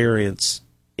practical experience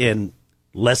in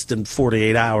less than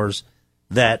 48 hours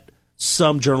that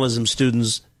some journalism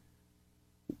students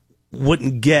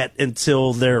wouldn't get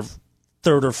until their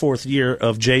third or fourth year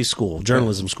of J school,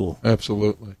 journalism school.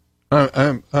 Absolutely.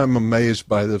 I'm amazed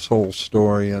by this whole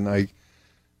story, and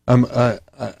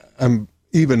I'm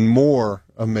even more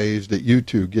amazed at you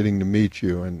two getting to meet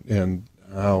you and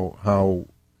how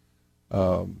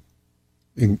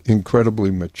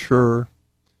incredibly mature,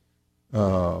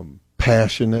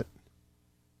 passionate,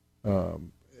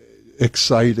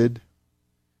 excited.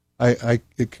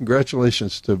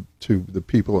 Congratulations to the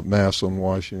people at Massillon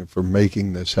Washington for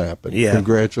making this happen. Yeah.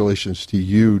 Congratulations to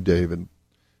you, David,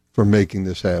 for making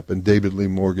this happen. David Lee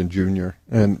Morgan Jr.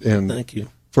 and Thank you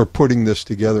for putting this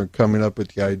together and coming up with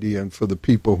the idea, and for the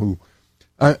people who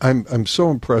I'm so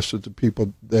impressed with the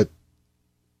people that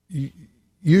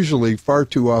usually far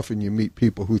too often you meet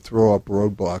people who throw up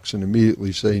roadblocks and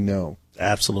immediately say no.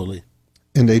 Absolutely.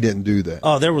 And they didn't do that.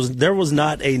 Oh, there was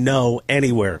not a no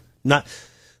anywhere. Not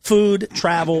food,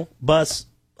 travel, bus,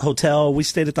 hotel. We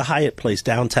stayed at the Hyatt place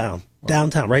downtown.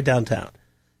 Right downtown.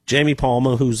 Jamie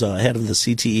Palma, who's head of the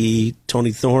CTE,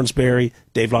 Tony Thornsberry,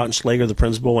 Dave Lautenschlager, the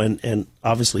principal, and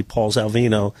obviously Paul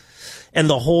Salvino, and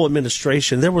the whole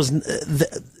administration.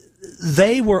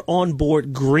 They were on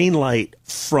board green light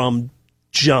from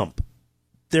jump.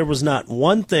 There was not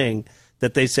one thing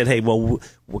that they said, hey, well,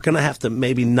 we're going to have to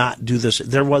maybe not do this.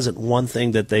 There wasn't one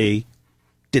thing that they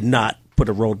did not put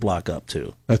a roadblock up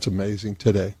to. That's amazing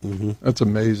today. Mm-hmm. That's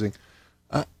amazing.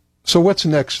 So what's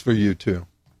next for you two?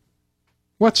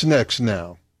 What's next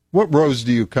now? What roads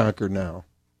do you conquer now?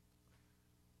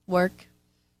 Work.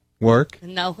 Work?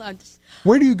 No, I'm just...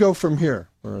 Where do you go from here,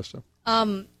 Marissa?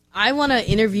 I want to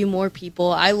interview more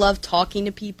people. I love talking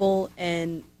to people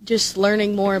and just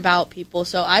learning more about people.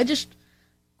 So I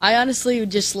honestly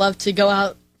would just love to go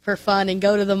out for fun and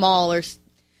go to the mall or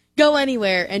go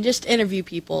anywhere and just interview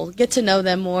people, get to know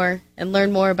them more and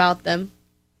learn more about them.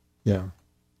 Yeah.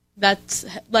 That's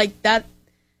like that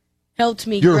helped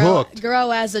me grow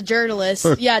as a journalist.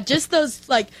 Yeah, just those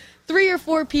 3 or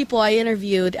 4 people I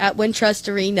interviewed at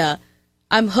Wintrust Arena.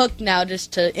 I'm hooked now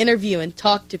just to interview and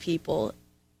talk to people.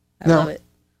 I love it.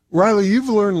 Ryley, you've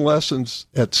learned lessons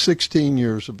at 16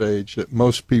 years of age that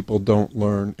most people don't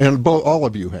learn, and all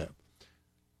of you have.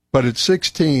 But at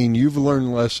 16, you've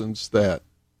learned lessons that,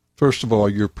 first of all,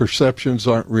 your perceptions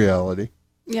aren't reality.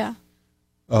 Yeah.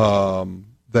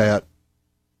 That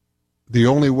the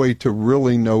only way to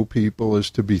really know people is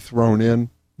to be thrown in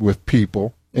with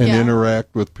people and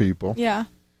interact with people. Yeah.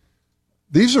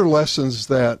 These are lessons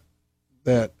that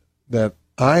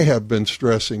I have been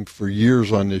stressing for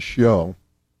years on this show,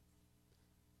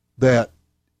 that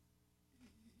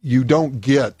you don't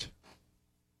get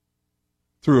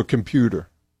through a computer.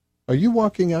 Are you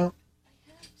walking out?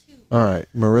 I have to. All right.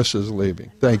 Marissa's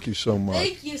leaving. Thank you so much.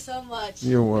 Thank you so much.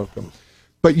 You're welcome.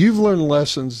 But you've learned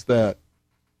lessons that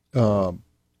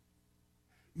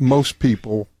most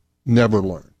people never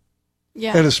learn.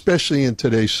 Yeah. And especially in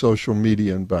today's social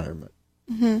media environment.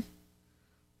 Mm-hmm.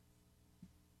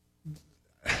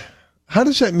 How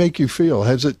does that make you feel?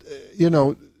 Has it,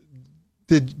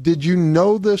 did you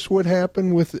know this would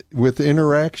happen with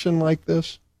interaction like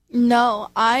this? No,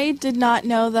 I did not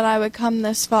know that I would come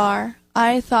this far.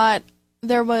 I thought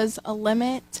there was a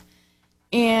limit,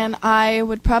 and I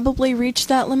would probably reach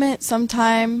that limit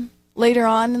sometime later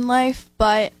on in life,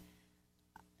 but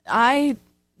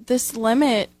this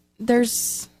limit,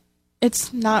 it's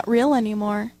not real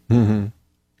anymore. Mm-hmm.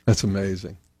 That's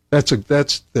amazing. That's a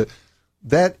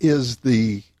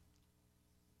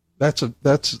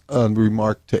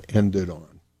remark to end it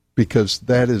on, because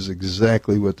that is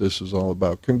exactly what this is all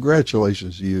about.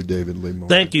 Congratulations to you, David Lee Morgan.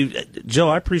 Thank you, Joe.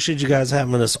 I appreciate you guys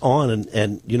having us on,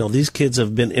 and these kids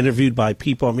have been interviewed by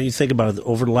people. I mean, you think about it,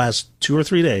 over the last 2 or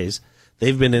 3 days,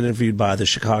 they've been interviewed by the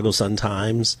Chicago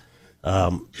Sun-Times.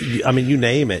 You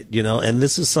name it, and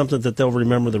this is something that they'll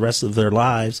remember the rest of their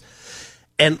lives.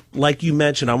 And like you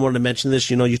mentioned, I wanted to mention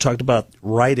this, you talked about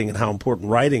writing and how important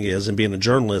writing is and being a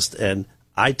journalist. And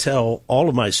I tell all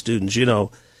of my students,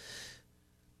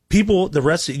 people,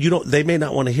 they may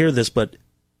not want to hear this, but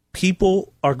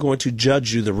people are going to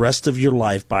judge you the rest of your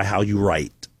life by how you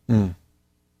write. Mm.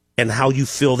 and how you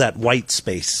fill that white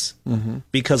space. Mm-hmm.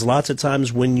 Because lots of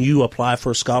times when you apply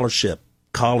for a scholarship,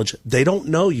 college, they don't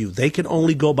know you. They can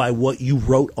only go by what you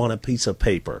wrote on a piece of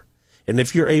paper. And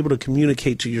if you're able to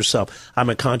communicate to yourself, I'm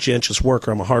a conscientious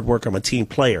worker, I'm a hard worker, I'm a team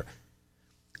player,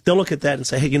 they'll look at that and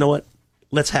say, hey, you know what?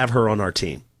 Let's have her on our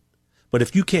team. But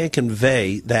if you can't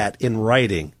convey that in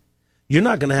writing, you're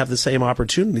not going to have the same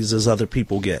opportunities as other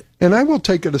people get. And I will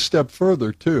take it a step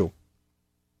further, too.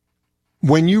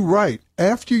 When you write,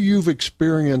 after you've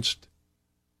experienced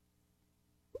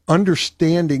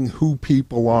understanding who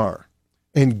people are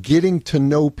and getting to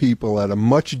know people at a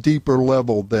much deeper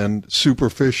level than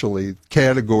superficially,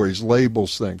 categories,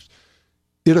 labels, things,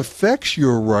 it affects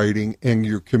your writing and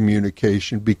your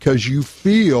communication because you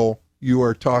feel you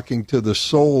are talking to the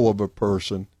soul of a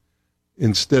person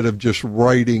instead of just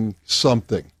writing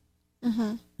something.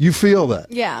 Mm-hmm. You feel that.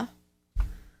 Yeah.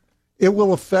 It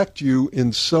will affect you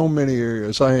in so many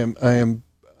areas. I am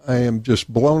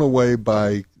just blown away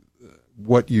by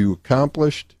what you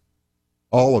accomplished,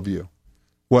 all of you.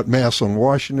 What Massillon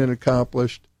Washington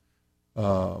accomplished,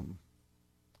 Lori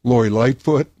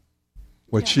Lightfoot,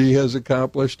 what she has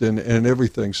accomplished, and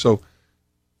everything. So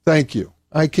thank you.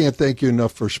 I can't thank you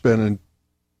enough for spending,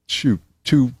 2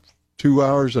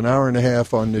 hours, an hour and a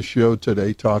half on this show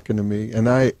today talking to me.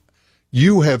 And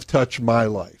you have touched my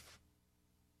life.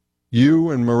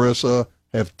 You and Marissa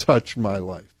have touched my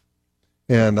life.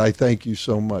 And I thank you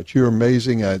so much. You're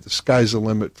amazing. The sky's the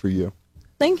limit for you.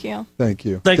 Thank you. Thank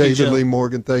you. Thank you, David Joe. Lee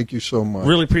Morgan, thank you so much.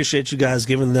 Really appreciate you guys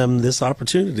giving them this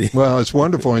opportunity. Well, it's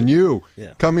wonderful. And you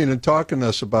Yeah. coming and talking to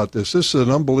us about this. This is an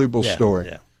unbelievable story.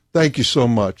 Yeah. Thank you so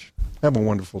much. Have a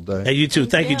wonderful day. Hey, you too.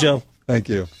 Thank you, Joe. Thank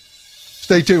you.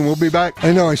 Stay tuned. We'll be back.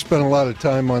 I know I spent a lot of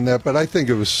time on that, but I think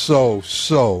it was so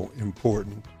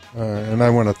important. And I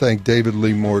want to thank David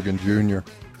Lee Morgan, Jr.,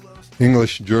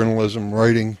 English journalism,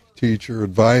 writing teacher,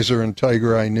 advisor in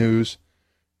Tiger Eye News.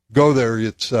 Go there.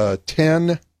 It's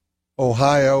 10ohio.com.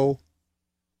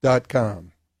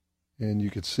 And you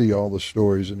can see all the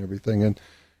stories and everything.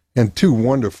 And 2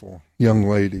 wonderful young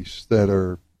ladies that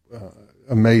are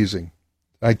amazing.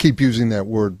 I keep using that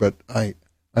word, but I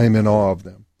am in awe of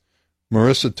them.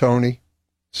 Marissa Toney,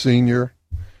 Sr.,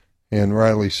 and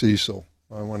Ryley Cecil.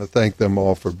 I want to thank them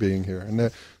all for being here.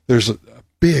 And there's a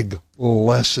big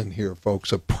lesson here,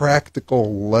 folks, a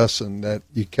practical lesson that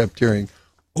you kept hearing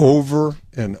over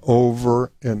and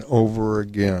over and over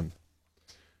again,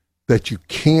 that you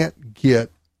can't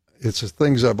get. It's the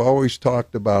things I've always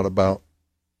talked about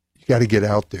you got to get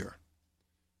out there.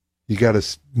 You got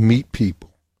to meet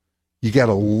people. You got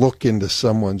to look into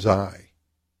someone's eye.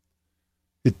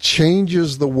 It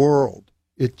changes the world.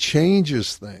 It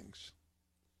changes things.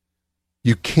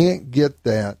 You can't get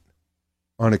that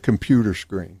on a computer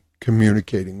screen,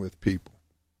 communicating with people.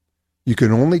 You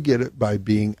can only get it by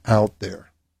being out there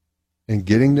and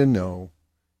getting to know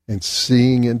and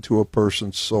seeing into a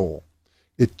person's soul.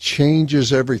 It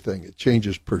changes everything. It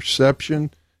changes perception.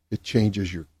 It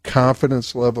changes your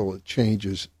confidence level. It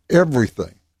changes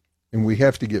everything. And we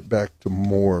have to get back to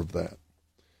more of that.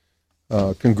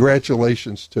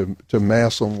 Congratulations to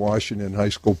Massillon Washington High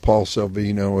School, Paul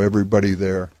Salvino, everybody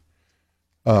there,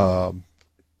 for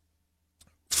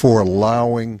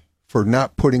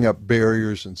not putting up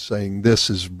barriers and saying this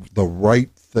is the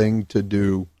right thing to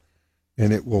do,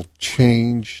 and it will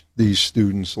change these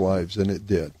students' lives, and it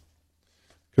did.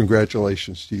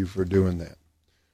 Congratulations to you for doing that.